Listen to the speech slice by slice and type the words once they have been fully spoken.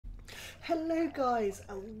Hello guys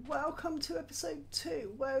and welcome to episode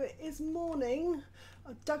 2 where it is morning.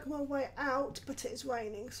 I've dug my way out but it is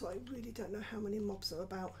raining, so I really don't know how many mobs are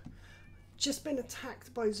about. Just been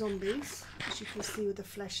attacked by zombies, as you can see with the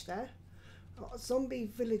flesh there. Got a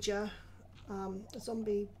zombie villager, a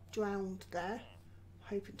zombie drowned there,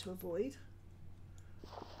 hoping to avoid.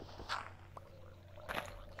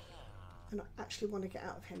 And I actually want to get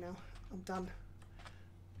out of here now. I'm done.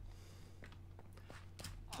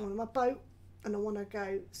 I'm on my boat and I want to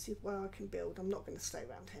go see where I can build. I'm not going to stay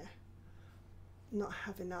around here. Not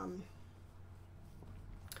having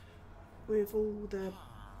with all the...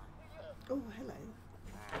 Oh, hello.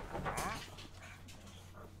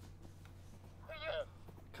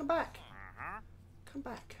 Come back. Come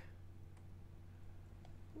back.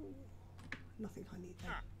 Ooh, nothing I need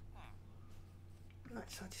there. Right,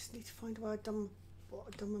 so I just need to find where I've done what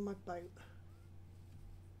I've done with my boat.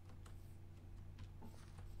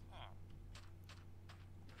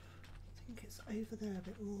 I think it's over there a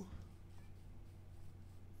bit more.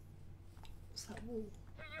 What's that wall?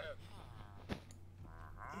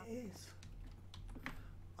 It is.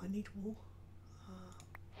 I need wall.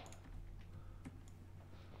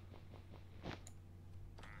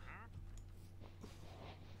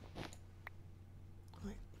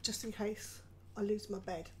 Right, just in case I lose my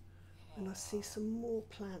bed and I see some more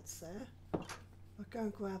plants there, I'll go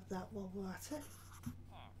and grab that while we're at it.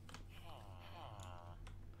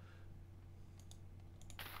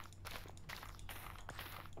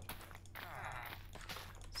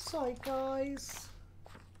 Sorry guys.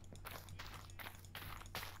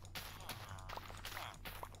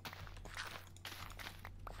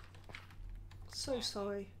 So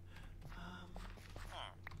sorry.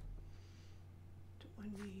 Do I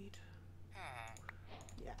need...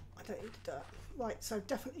 Yeah, I don't need the dirt. Right, so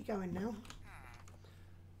definitely going now.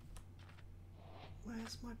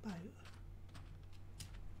 Where's my boat?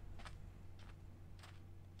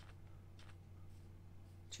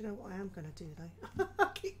 Do you know what I am going to do though? I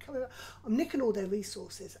keep coming up. I'm nicking all their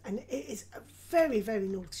resources and it is very, very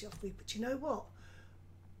naughty of me, but you know what?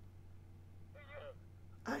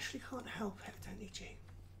 I actually can't help it. I don't need you.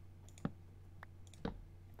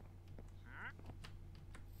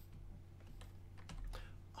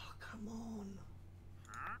 Oh, come on.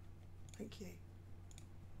 Thank you.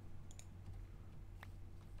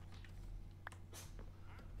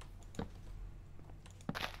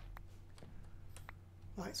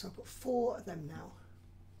 Right, so I've got 4 of them now.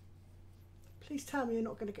 Please tell me you're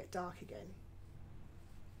not going to get dark again.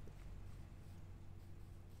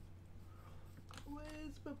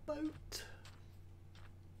 Where's my boat?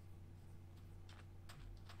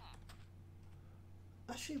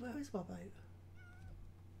 Actually, where is my boat?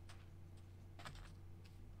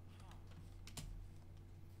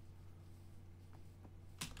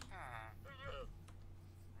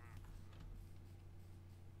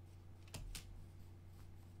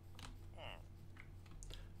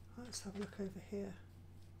 Let's have a look over here.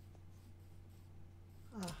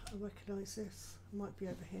 Ah, I recognise this. It might be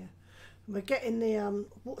over here. And we're getting the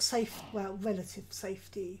relative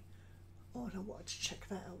safety. Oh, I wanted to check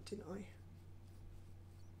that out, didn't I?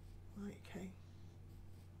 Right, okay.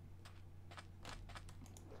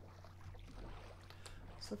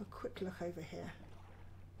 Let's have a quick look over here.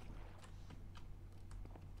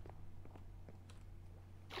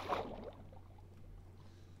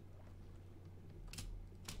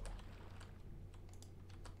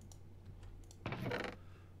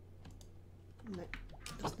 No,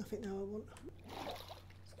 there's nothing there I want.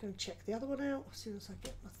 Let's go and check the other one out as soon as I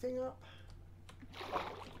get my thing up.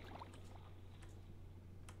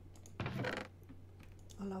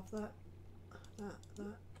 I love that. That.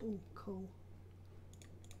 Oh, cool.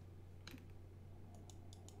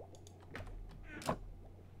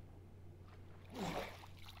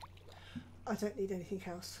 I don't need anything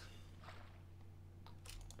else.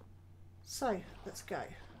 So, let's go.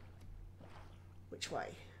 Which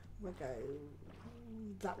way? We'll go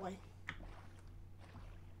that way.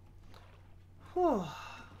 Whew.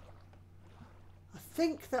 I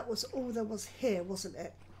think that was all there was here, wasn't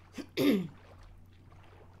it?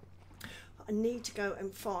 I need to go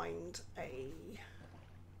and find a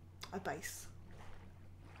base.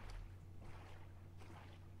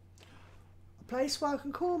 A place where I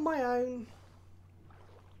can call my own.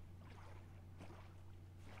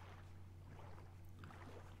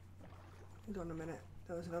 Hold on a minute.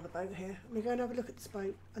 There was another boat here. Let me go and have a look at this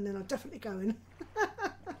boat and then I'll definitely go in.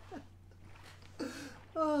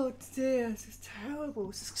 Oh dear, this is terrible.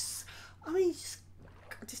 This is, I mean,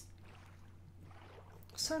 just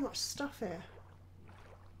so much stuff here.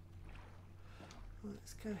 Well,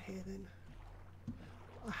 let's go here then.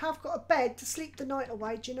 I have got a bed to sleep the night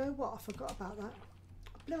away. Do you know what? I forgot about that.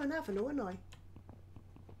 I blew an avenue, haven't I?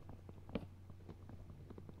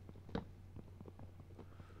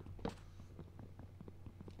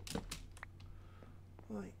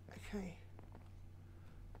 Right, okay.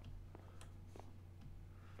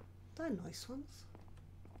 They're nice ones.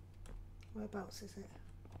 Whereabouts is it?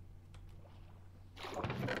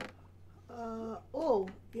 Oh,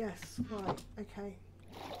 yes, right, okay.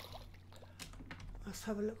 Let's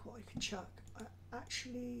have a look what I can chuck. I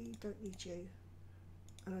actually don't need you,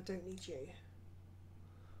 and I don't need you.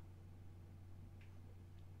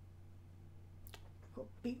 I've got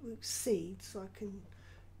beetroot seeds, so I can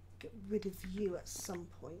get rid of you at some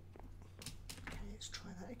point. Okay, let's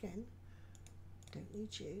try that again. Don't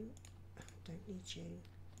need you, don't need you,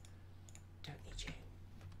 don't need you.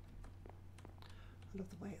 I love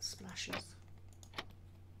the way it splashes.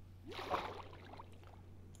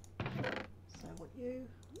 So I want you,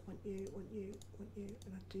 want you, want you, want you,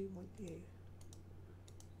 and I do want you.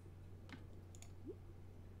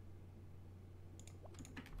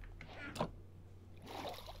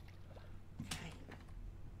 Okay.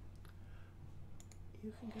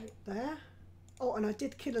 You can go there. Oh, and I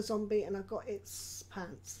did kill a zombie and I got its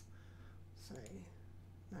pants. So,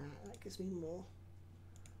 that gives me more.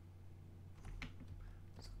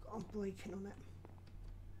 So I'm breaking on it.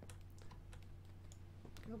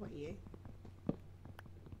 Go away, you.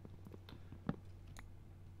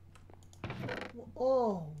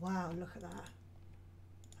 Oh, wow, look at that.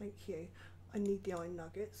 Thank you. I need the iron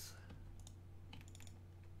nuggets.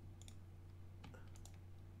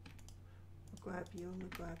 We'll grab you and we'll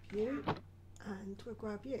grab you. And we'll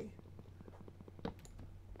grab you.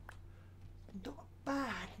 Not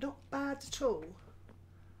bad at all.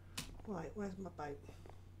 Right, where's my boat?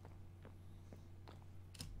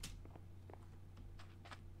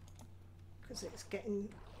 Because it's getting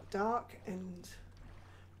dark and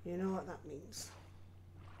you know what that means.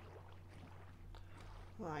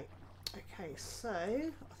 Right, okay, so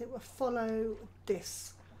I think we'll follow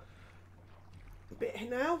this bit here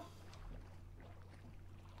now.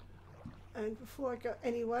 And before I go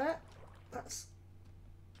anywhere, let's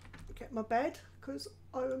get my bed, because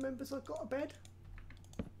I remember I've got a bed,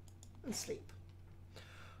 and sleep.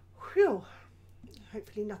 Whew.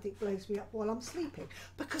 Hopefully nothing blows me up while I'm sleeping,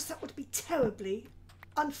 because that would be terribly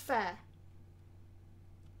unfair.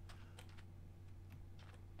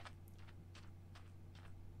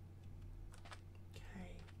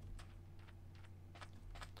 Okay.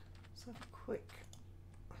 Let's have a quick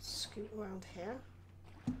scoot around here.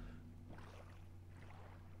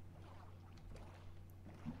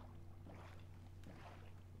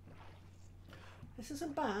 This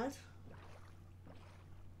isn't bad.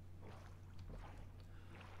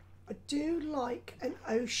 I do like an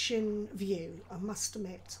ocean view, I must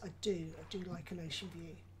admit. I do like an ocean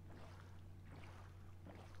view.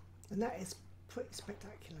 And that is pretty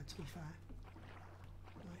spectacular, to be fair.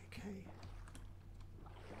 Okay.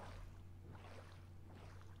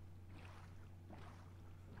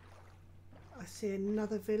 I see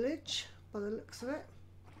another village by the looks of it.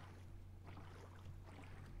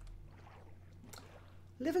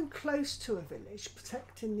 Living close to a village,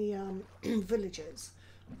 protecting the villagers,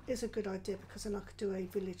 is a good idea, because then I could do a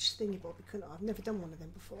village thingy bobby, couldn't I? I've never done one of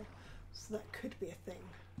them before, so that could be a thing.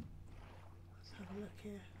 Let's have a look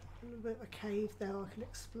here. A little bit of a cave there I can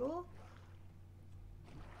explore.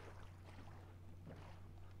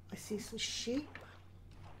 I see some sheep.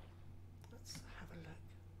 Let's have a look.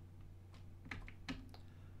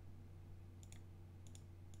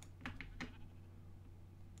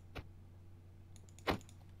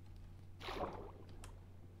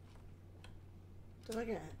 Did I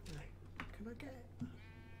get it? No. Can I get it?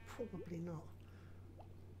 Probably not.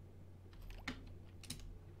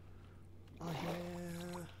 I hear...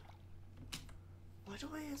 Why do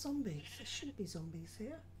I hear zombies? There shouldn't be zombies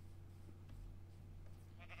here.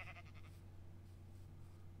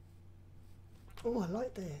 Oh, I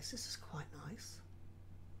like this. This is quite nice.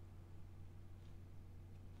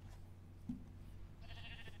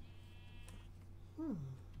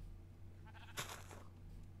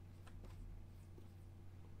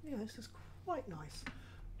 Yeah, this is quite nice.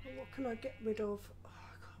 Well, what can I get rid of? Oh,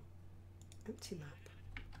 I can't. Empty map.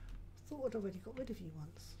 I thought I'd already got rid of you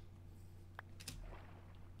once.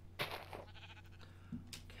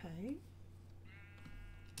 Okay.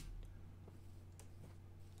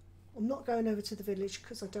 I'm not going over to the village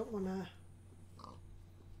because I don't want to...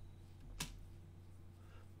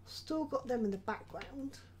 Still got them in the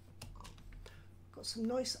background. Got some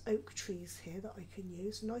nice oak trees here that I can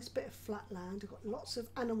use. A nice bit of flat land. I've got lots of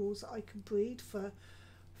animals that I can breed for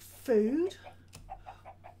food.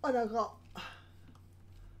 And I got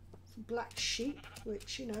some black sheep,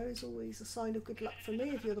 which, you know, is always a sign of good luck for me.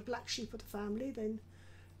 If you're the black sheep of the family, then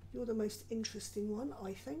you're the most interesting one,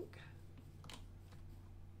 I think.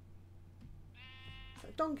 So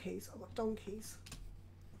donkeys, I've got donkeys.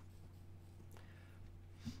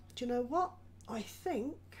 Do you know what? I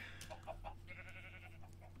think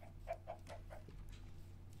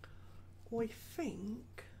I've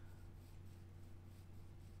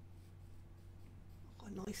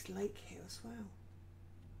got a nice lake here as well.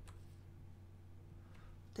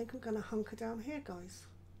 I think I'm going to hunker down here, guys.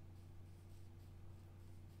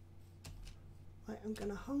 Right, I'm going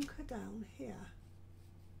to hunker down here.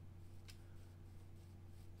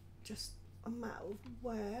 Just a matter of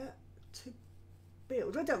where to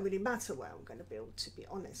build. It don't really matter where I'm going to build, to be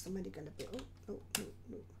honest. I'm only going to build. Oh, no,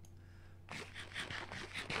 no.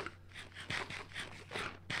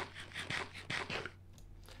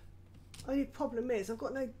 Only problem is I've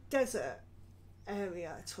got no desert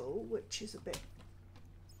area at all, which is a bit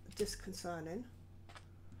disconcerting.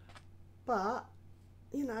 But,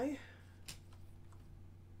 you know,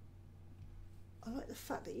 I like the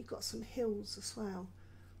fact that you've got some hills as well.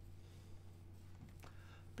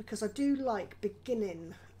 Because I do like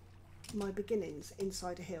my beginnings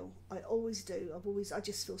inside a hill. I always do. I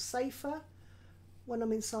just feel safer when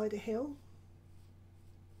I'm inside a hill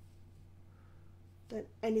than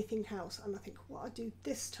anything else. And I think what I do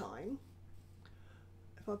this time,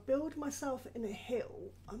 if I build myself in a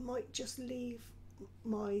hill, I might just leave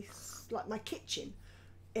my kitchen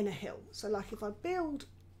in a hill. So like if I build,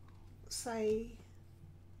 say,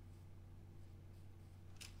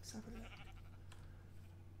 let's have a look.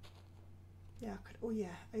 Yeah, I could, oh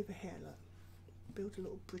yeah, over here, look. Build a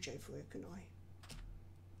little bridge over here, can I?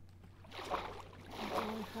 What do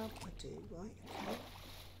I have? I do, right, okay.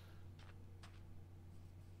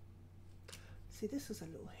 See, this is a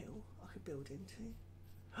little hill I could build into.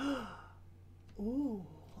 Oh,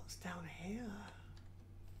 what's down here?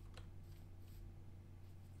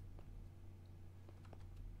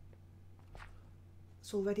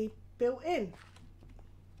 It's already built in.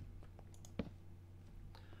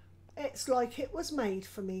 It's like it was made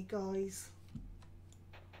for me, guys.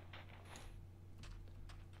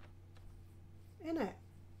 Innit?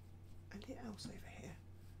 Anything else over here?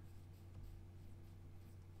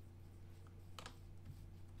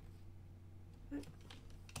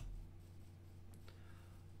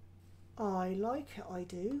 I like it, I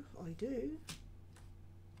do.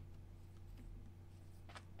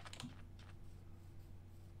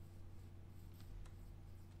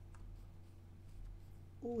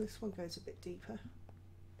 Oh, this one goes a bit deeper.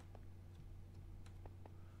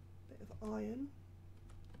 Bit of iron.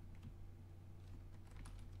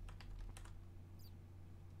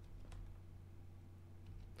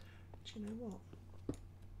 Do you know what?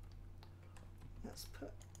 Let's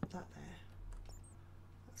put that there.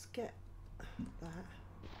 Let's get that.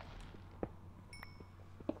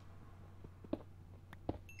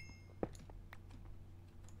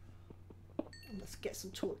 And let's get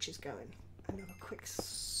some torches going. And have a quick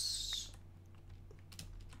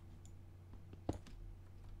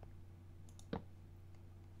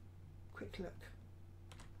look.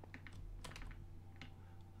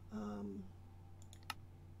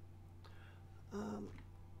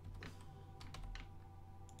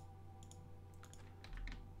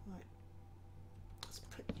 Right, let's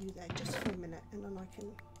put you there just for a minute, and then I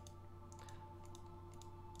can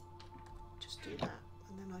just do that,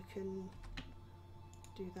 and then I can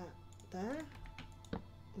do that there.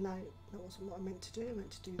 No, that wasn't what I meant to do. I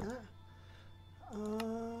meant to do that.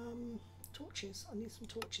 Torches. I need some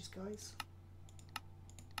torches, guys.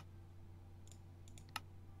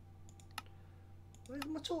 Where's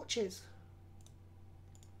my torches?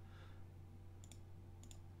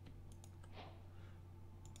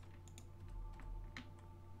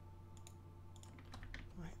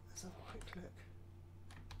 Right, let's have a quick look.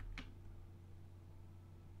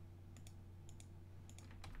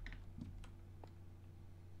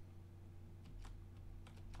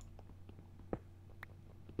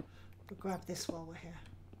 We'll grab this while we're here.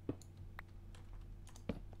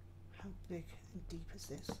 How big and deep is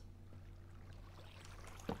this?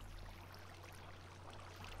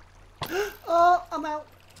 Oh, I'm out.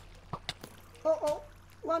 Oh,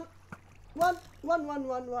 one.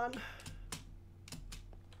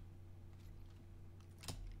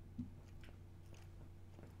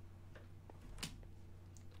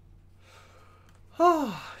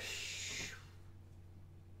 Oh,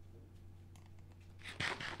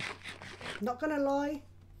 not gonna lie,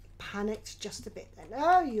 panicked just a bit then.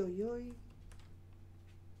 Oh, yo.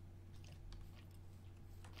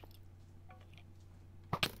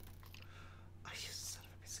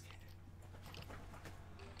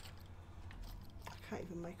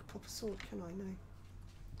 make a proper sword, can I? No.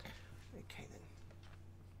 Okay then.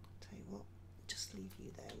 Tell you what, just leave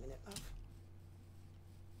you there a minute, love.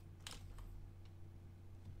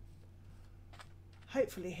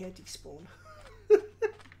 Hopefully he'll despawn.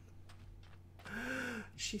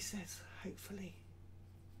 She says, hopefully.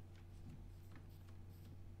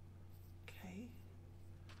 Okay.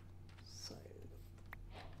 So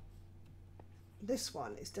this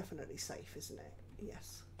one is definitely safe, isn't it?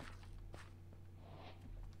 Yes.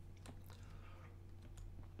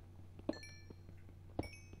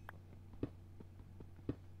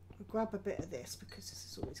 I'll grab a bit of this because this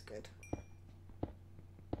is always good.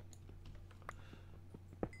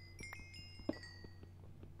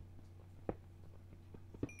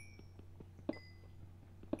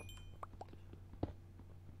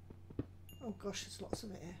 Oh gosh, there's lots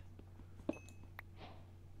of it here.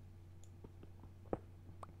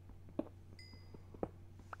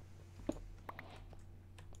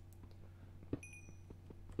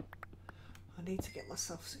 I need to get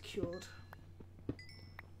myself secured.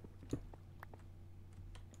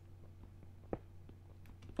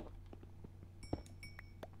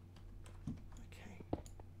 Okay.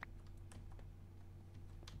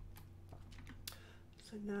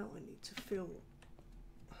 So now I need to fill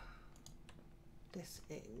this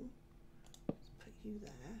in. Let's put you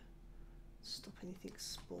there. Stop anything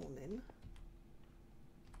spawning.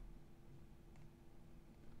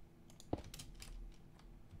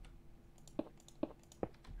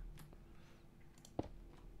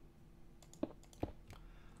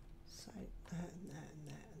 So there and there and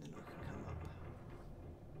there, and then I can come up.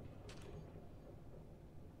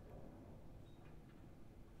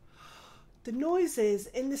 The noises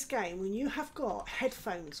in this game when you have got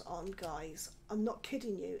headphones on, guys, I'm not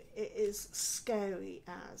kidding you, it is scary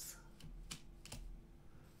as.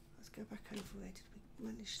 Let's go back over. Where did we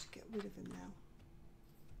manage to get rid of him now?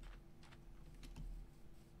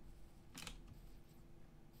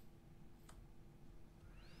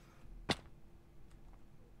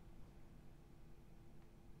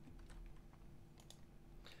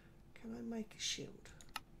 Can I make a shield?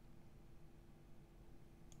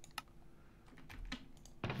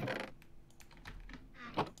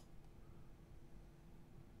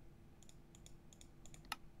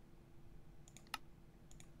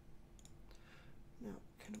 Now,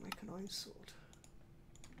 can I make an iron sword?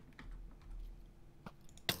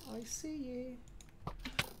 I see you.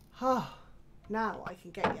 Ah, now I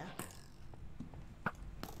can get you.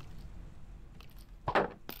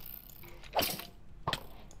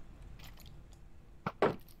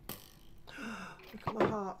 Look at my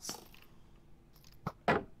hearts.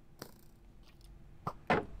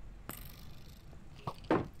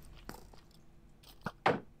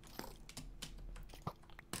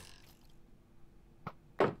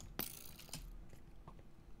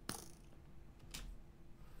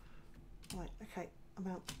 Right, okay, I'm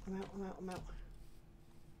out.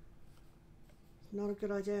 Not a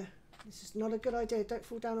good idea. This is not a good idea. Don't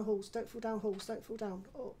fall down the halls. Don't fall down halls. Don't fall down.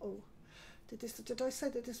 Oh, oh. Did I say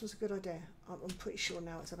that this was a good idea? I'm pretty sure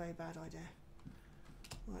now it's a very bad idea.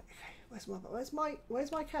 Right, okay.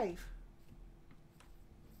 Where's my cave?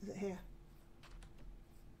 Is it here?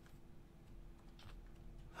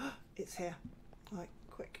 It's here. Right,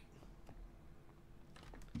 quick.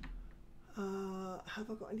 Have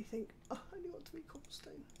I got anything? Oh, I only want 3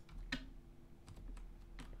 cobblestone.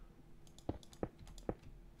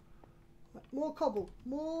 Right, more cobble.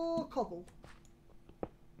 More cobble.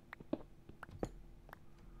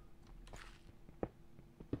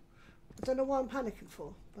 I don't know why I'm panicking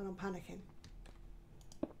for, but I'm panicking.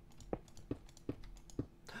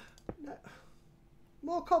 No.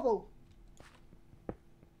 More cobble.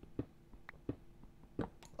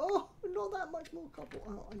 Oh, not that much more cobble.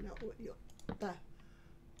 Oh, I know what you're there.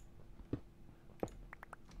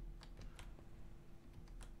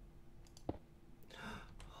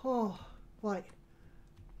 Oh, right.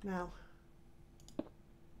 Now.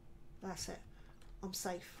 That's it. I'm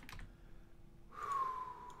safe.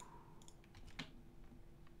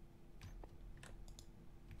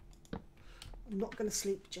 I'm not going to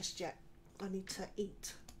sleep just yet. I need to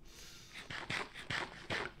eat.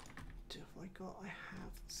 What have I got? I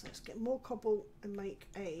have. So let's get more cobble and make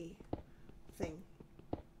a thing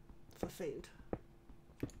for food.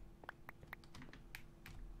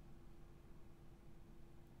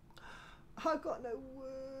 I've got no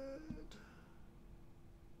wood.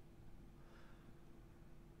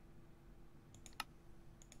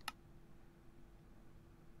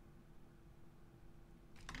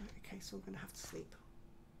 Okay, so I'm going to have to sleep.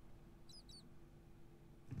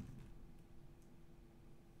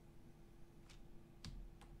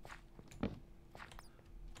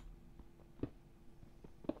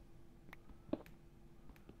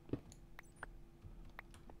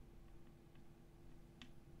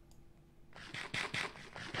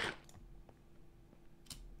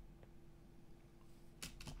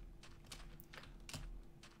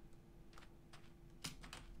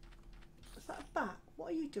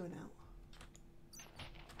 doing out?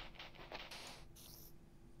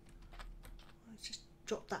 Let's just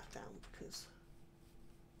drop that down because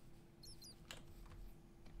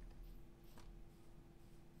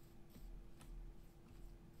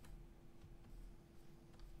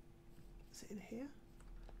is it in here?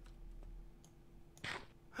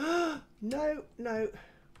 No, no.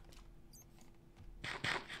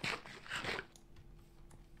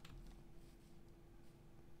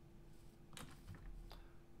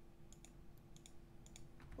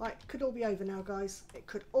 Right, could all be over now, guys. It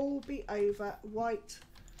could all be over right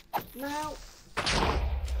now.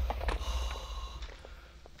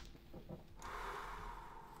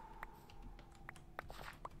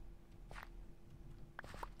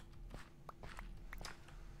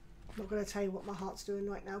 I'm not going to tell you what my heart's doing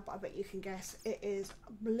right now, but I bet you can guess. It is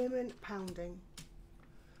blimmin' pounding.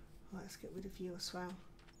 Right, let's get rid of you as well.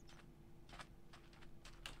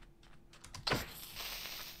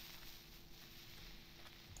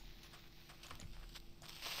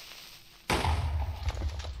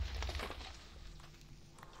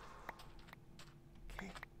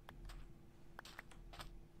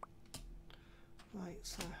 Right,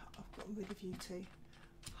 so I've gotten rid of you two.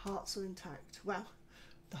 Hearts are intact. Well,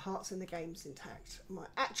 the hearts in the game's intact. My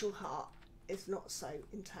actual heart is not so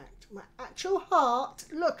intact. My actual heart,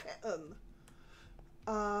 look at them,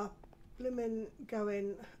 are blimmin'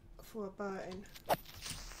 going for a burning.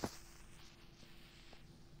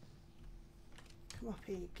 Come up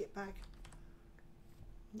here, you git bag.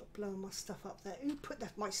 I'm not blowing my stuff up there. Who put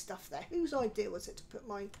my stuff there? Whose idea was it to put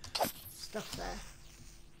my stuff there?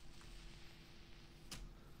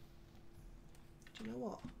 Do you know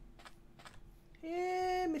what?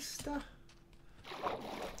 Here, mister.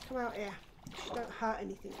 Come out here. You don't hurt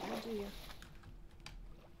anything now, do you?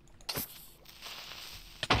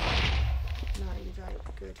 No, you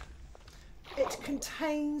don't. Good. It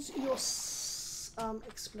contains your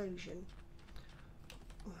explosion.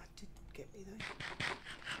 Oh, that did get me though.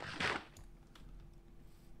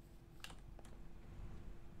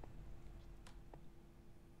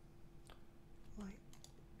 Right.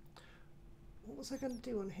 What was I going to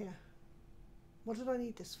do on here? What did I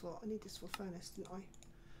need this for? I need this for furnace, didn't I?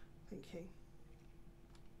 Thank you.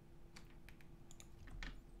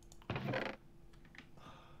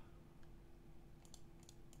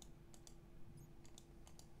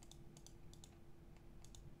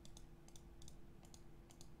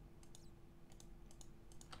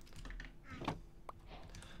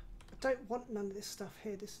 I don't want none of this stuff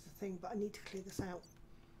here, this is the thing, but I need to clear this out.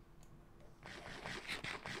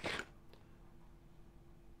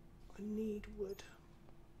 I need wood.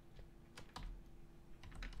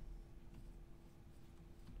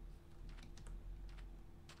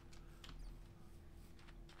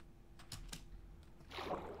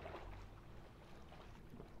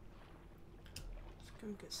 Let's go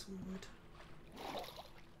and get some wood.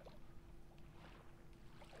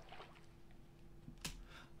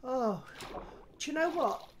 Oh, do you know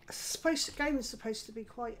what? The game is supposed to be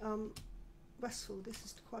quite restful. This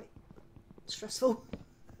is quite stressful.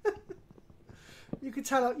 You can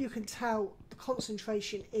tell the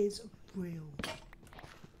concentration is real.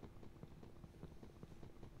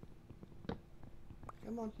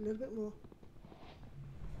 Come on, a little bit more.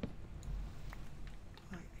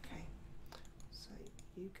 Right, okay. So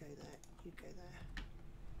you go there, you go there.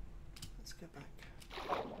 Let's go back.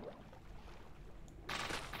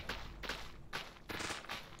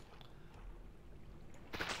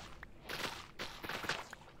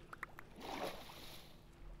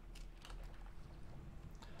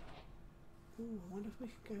 Ooh, I wonder if we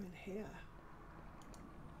could go in here.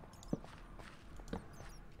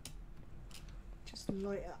 Just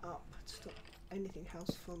light it up to stop anything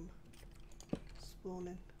else from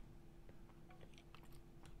spawning.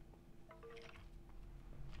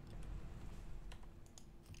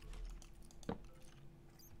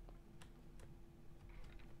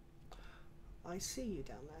 I see you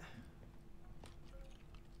down there.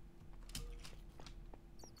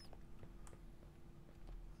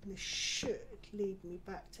 And this should lead me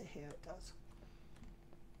back to here. It does.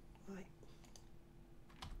 Right.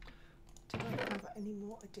 Did I have any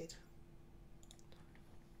more? I did.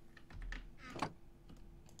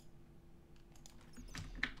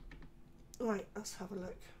 Right, let's have a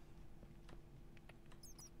look.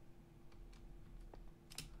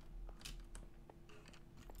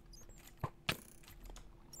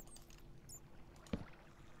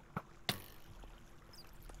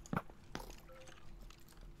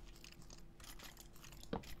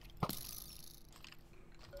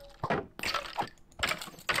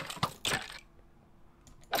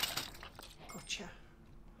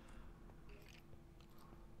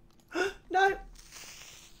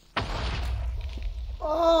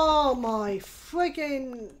 Oh my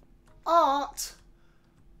friggin' art!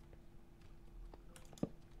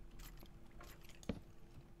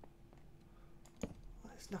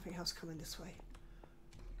 There's nothing else coming this way.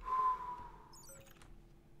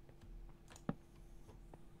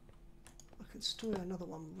 I can still hear another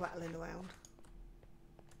one rattling around.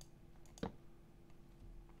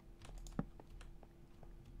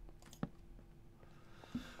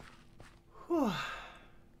 Whew.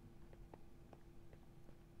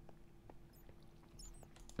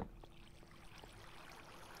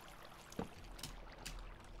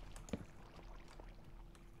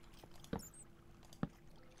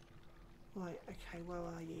 Right, okay, where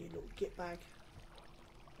are you, little git bag?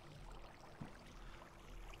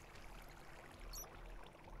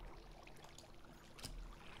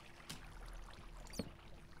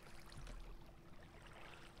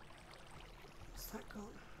 What's that gone?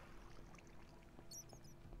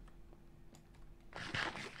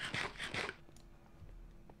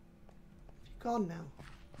 Gone now.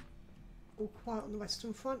 All quiet on the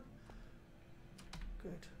western front.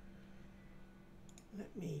 Good.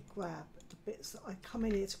 Let me grab the bits that I come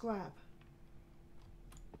in here to grab.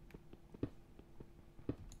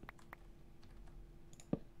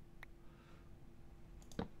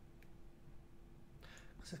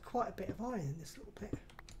 There's quite a bit of iron in this little bit.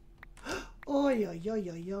 Oi, oi, oi,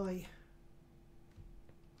 oi, oi.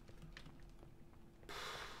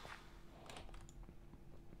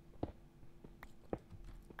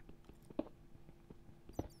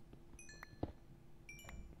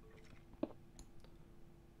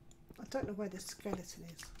 I don't know where this skeleton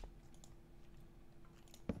is.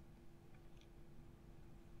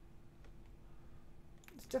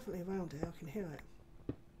 It's definitely around here, I can hear it.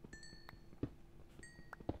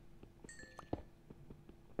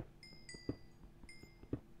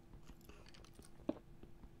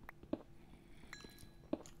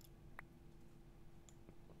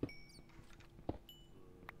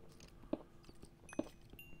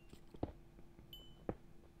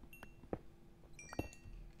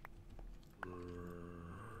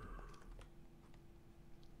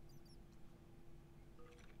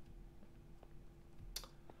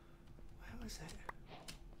 Where is it?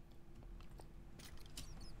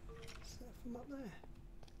 Is that from up there?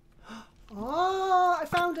 Oh, I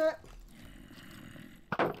found it!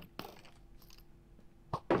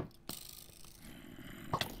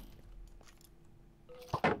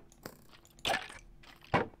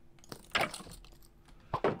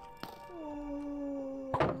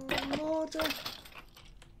 Oh, Lord.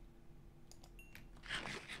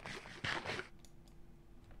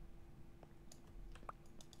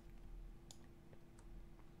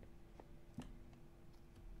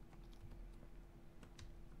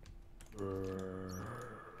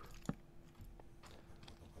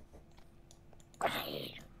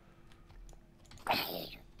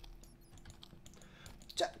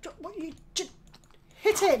 What you just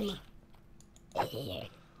hit him?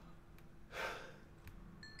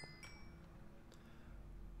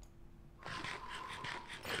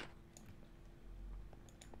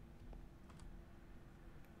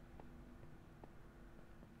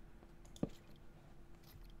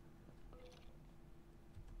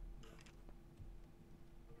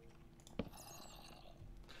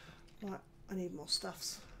 Right, I need more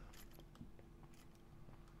stuffs.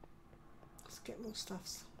 Let's get more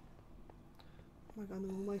stuffs. Am I going the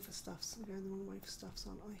wrong way for stuffs? I'm going the wrong way for stuffs,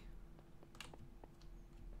 aren't I?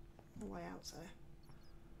 My way out there.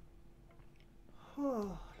 Oh,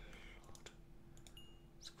 Lord.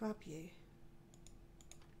 Let's grab you.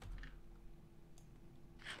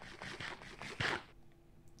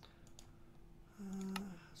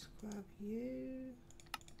 Let's grab you.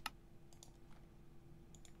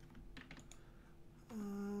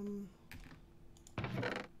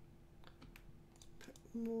 Put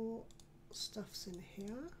more stuffs in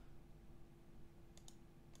here.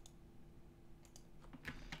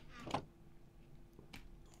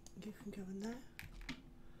 You can go in there.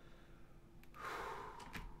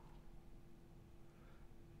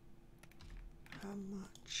 How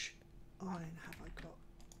much iron have I got?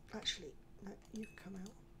 Actually, no, you come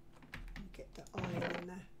out and get the iron in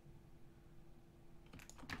there.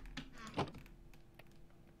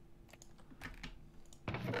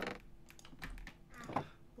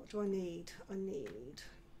 What do I need? I need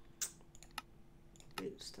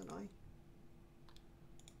boots, don't I?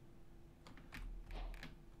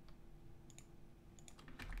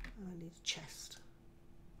 And I need a chest.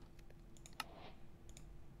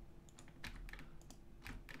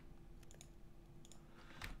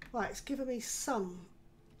 Right, it's given me some.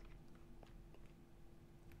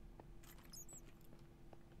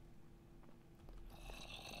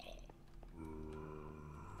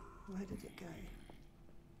 Where did it go?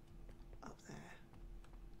 Up there.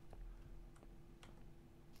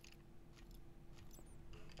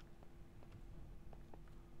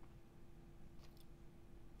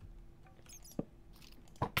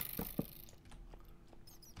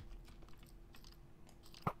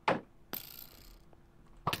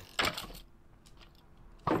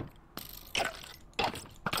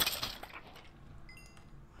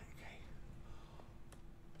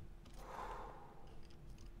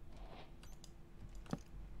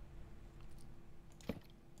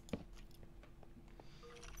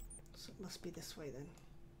 So it must be this way then.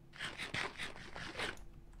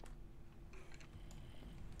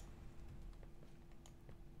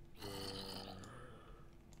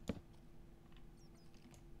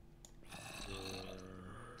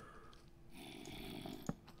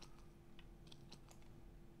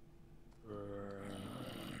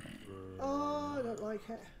 Oh, I don't like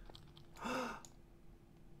it.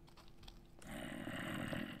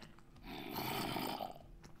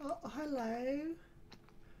 Oh, hello.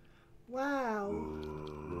 Wow.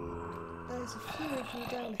 There's a few of you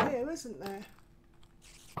down here, isn't there?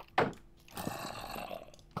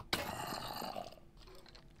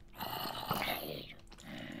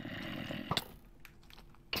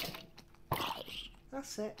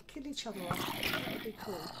 That's it. Kill each other off. That would be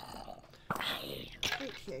cool.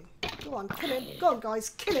 Thank you. Go on, kill him. Go on, guys.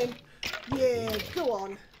 Kill him. Yeah, go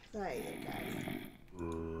on. There you go.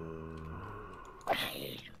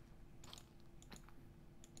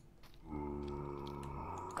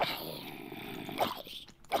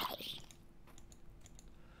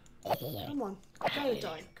 Come on. Go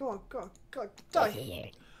die. Go on. Go on. Go on.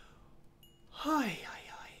 Die. Hi.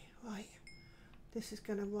 Right. This is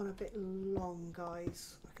going to run a bit long,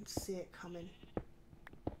 guys. I can see it coming.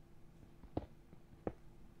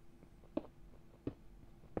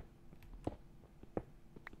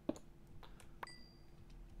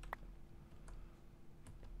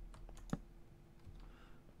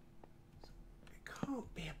 It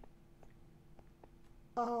can't be a...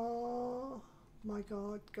 Oh my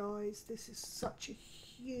god, guys. This is such a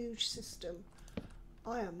huge system.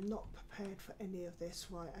 I am not prepared for any of this.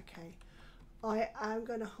 Right, okay. I am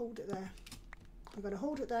going to hold it there. I'm going to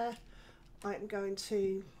hold it there. I am going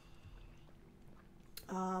to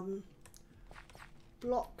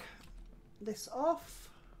block this off.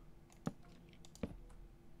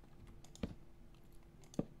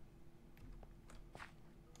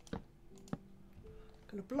 I'm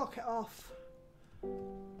going to block it off.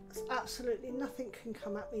 There's absolutely nothing can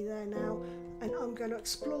come at me there now, and I'm going to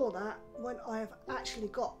explore that when I have actually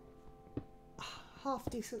got half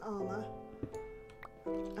decent armour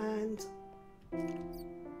and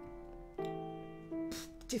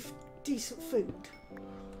decent food,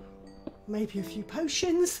 maybe a few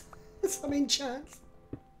potions, some enchants.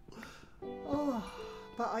 Oh,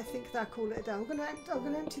 but I think that'll cool it down. I'm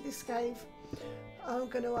gonna empty this cave. I'm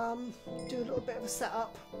gonna do a little bit of a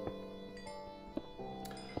setup.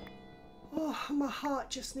 Oh, my heart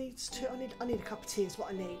just needs to. I need a cup of tea is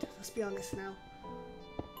what I need. Let's be honest now.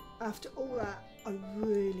 After all that, I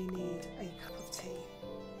really need a cup of tea.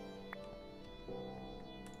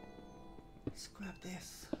 Let's grab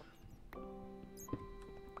this.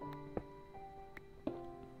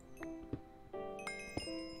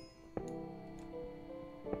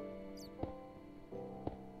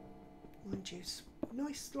 Mind you,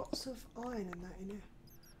 nice lots of iron in that in here.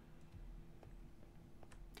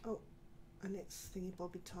 Oh, and it's thingy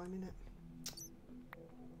bobby time, innit?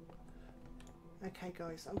 Okay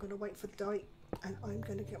guys, I'm going to wait for the night and I'm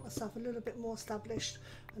going to get myself a little bit more established,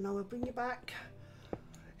 and I will bring you back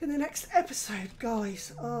in the next episode,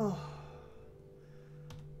 guys. Oh,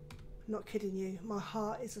 not kidding you, my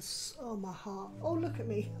heart is a... Oh, my heart. Oh, look at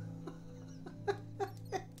me.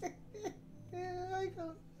 Yeah, I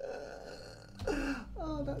can't.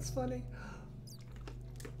 Oh, that's funny.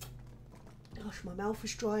 Gosh, my mouth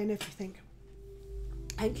is dry and everything.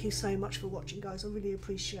 Thank you so much for watching, guys. I really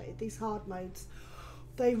appreciate it. These hard modes,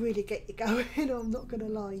 they really get you going. I'm not going to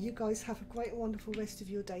lie. You guys have a great, wonderful rest of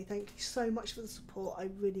your day. Thank you so much for the support. I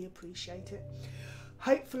really appreciate it.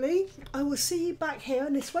 Hopefully, I will see you back here,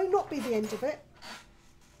 and this will not be the end of it.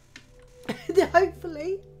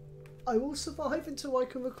 Hopefully, I will survive until I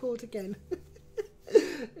can record again.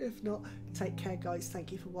 If not, take care, guys.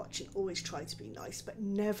 Thank you for watching. Always try to be nice, but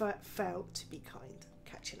never fail to be kind.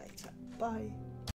 Catch you later. Bye.